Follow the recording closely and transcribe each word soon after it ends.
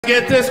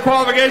Get this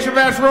qualification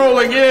match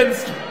rolling in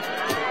 3,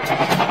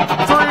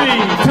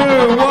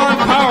 2, 1,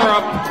 power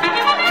up.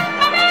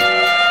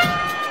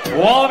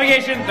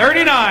 Qualification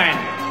 39.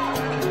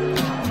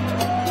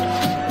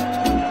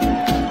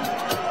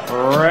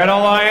 Red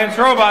Alliance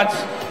robots.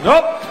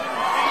 Nope.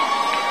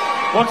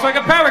 Looks like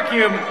a power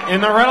cube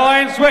in the Red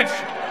Alliance switch.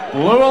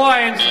 Blue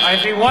Alliance, I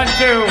see 1,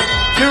 2,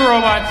 2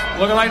 robots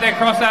looking like they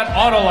crossed that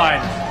auto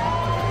line.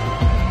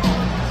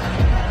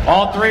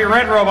 All 3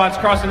 red robots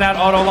crossing that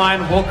auto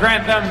line will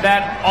grant them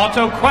that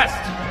auto quest.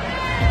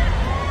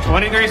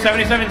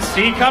 2377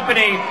 C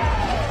Company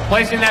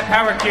placing that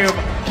power cube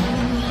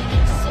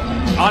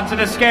onto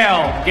the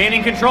scale,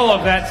 gaining control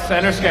of that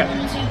center scale.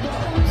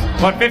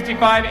 But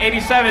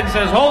 5587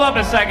 says, hold up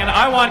a second,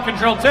 I want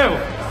control too.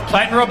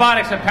 Titan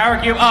Robotics, a power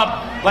cube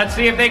up. Let's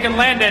see if they can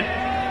land it.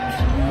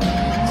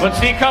 But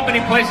C Company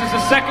places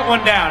the second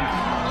one down.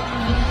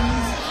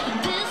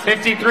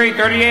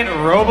 5338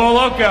 Robo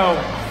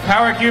Loco.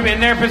 Power cube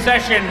in their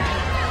possession.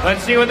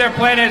 Let's see what their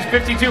plan is.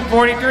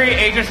 5243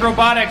 Aegis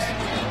Robotics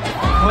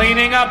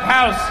cleaning up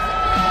house.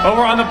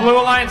 Over on the Blue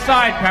Alliance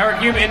side, power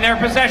cube in their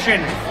possession.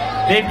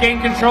 They've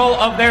gained control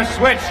of their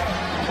switch.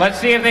 Let's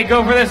see if they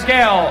go for the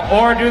scale,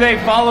 or do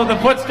they follow the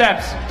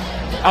footsteps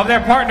of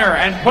their partner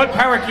and put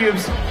power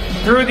cubes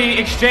through the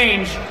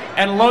exchange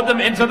and load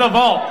them into the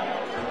vault.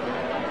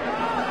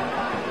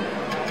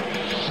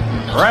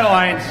 Red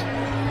Alliance,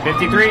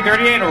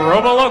 5338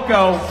 Robo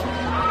Loco,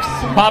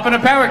 popping a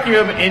power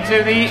cube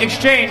into the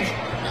exchange.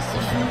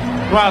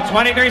 While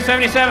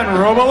 2377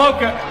 Robo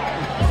Loco,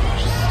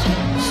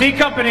 C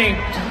Company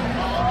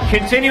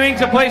continuing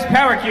to place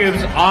power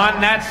cubes on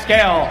that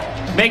scale,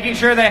 making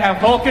sure they have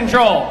full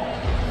control.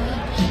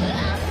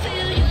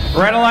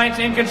 Red Alliance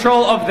in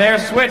control of their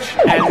switch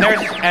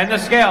and the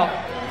scale.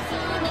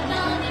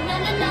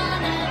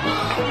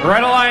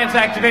 Red Alliance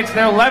activates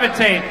their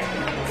levitate.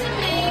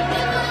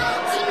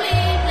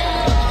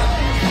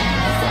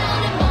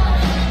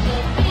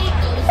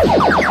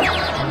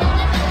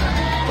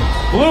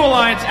 Blue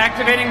Alliance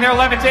activating their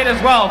levitate as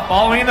well,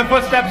 following in the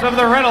footsteps of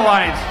the Red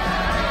Alliance.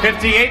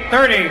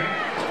 5830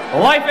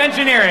 Life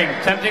Engineering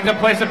attempting to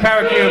place a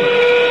power cube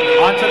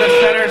onto the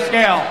center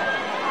scale.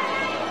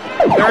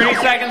 30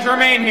 seconds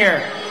remain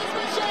here.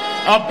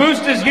 A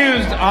boost is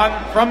used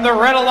from the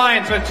Red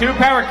Alliance with 2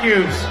 power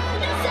cubes,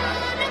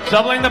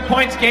 doubling the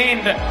points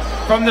gained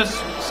from the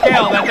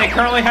scale that they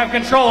currently have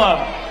control of.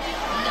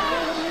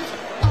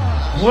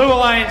 Blue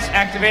Alliance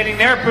activating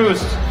their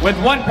boost with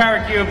 1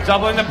 power cube,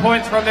 doubling the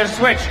points from their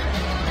switch.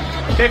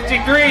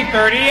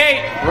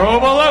 5338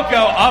 Robo Loco,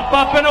 up,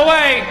 up, and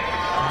away.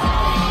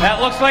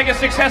 That looks like a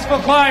successful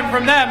climb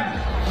from them.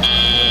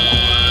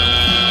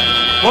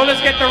 We'll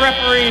just get the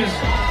referees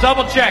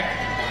double check,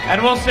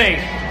 and we'll see.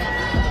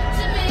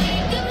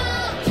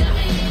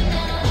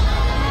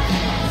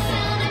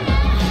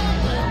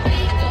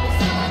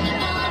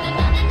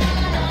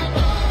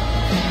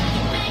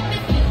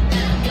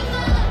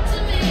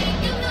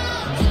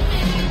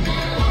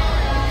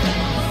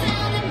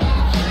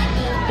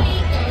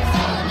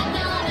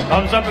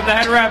 Thumbs up in the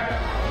head rep.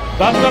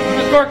 Thumbs up in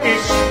the scorekeep.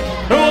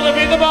 Who will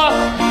be the boss?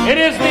 It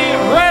is the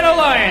Red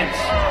Alliance.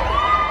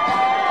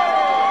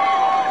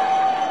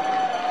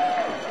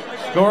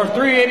 Score of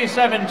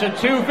 387 to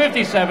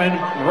 257.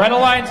 Red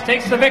Alliance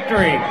takes the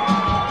victory.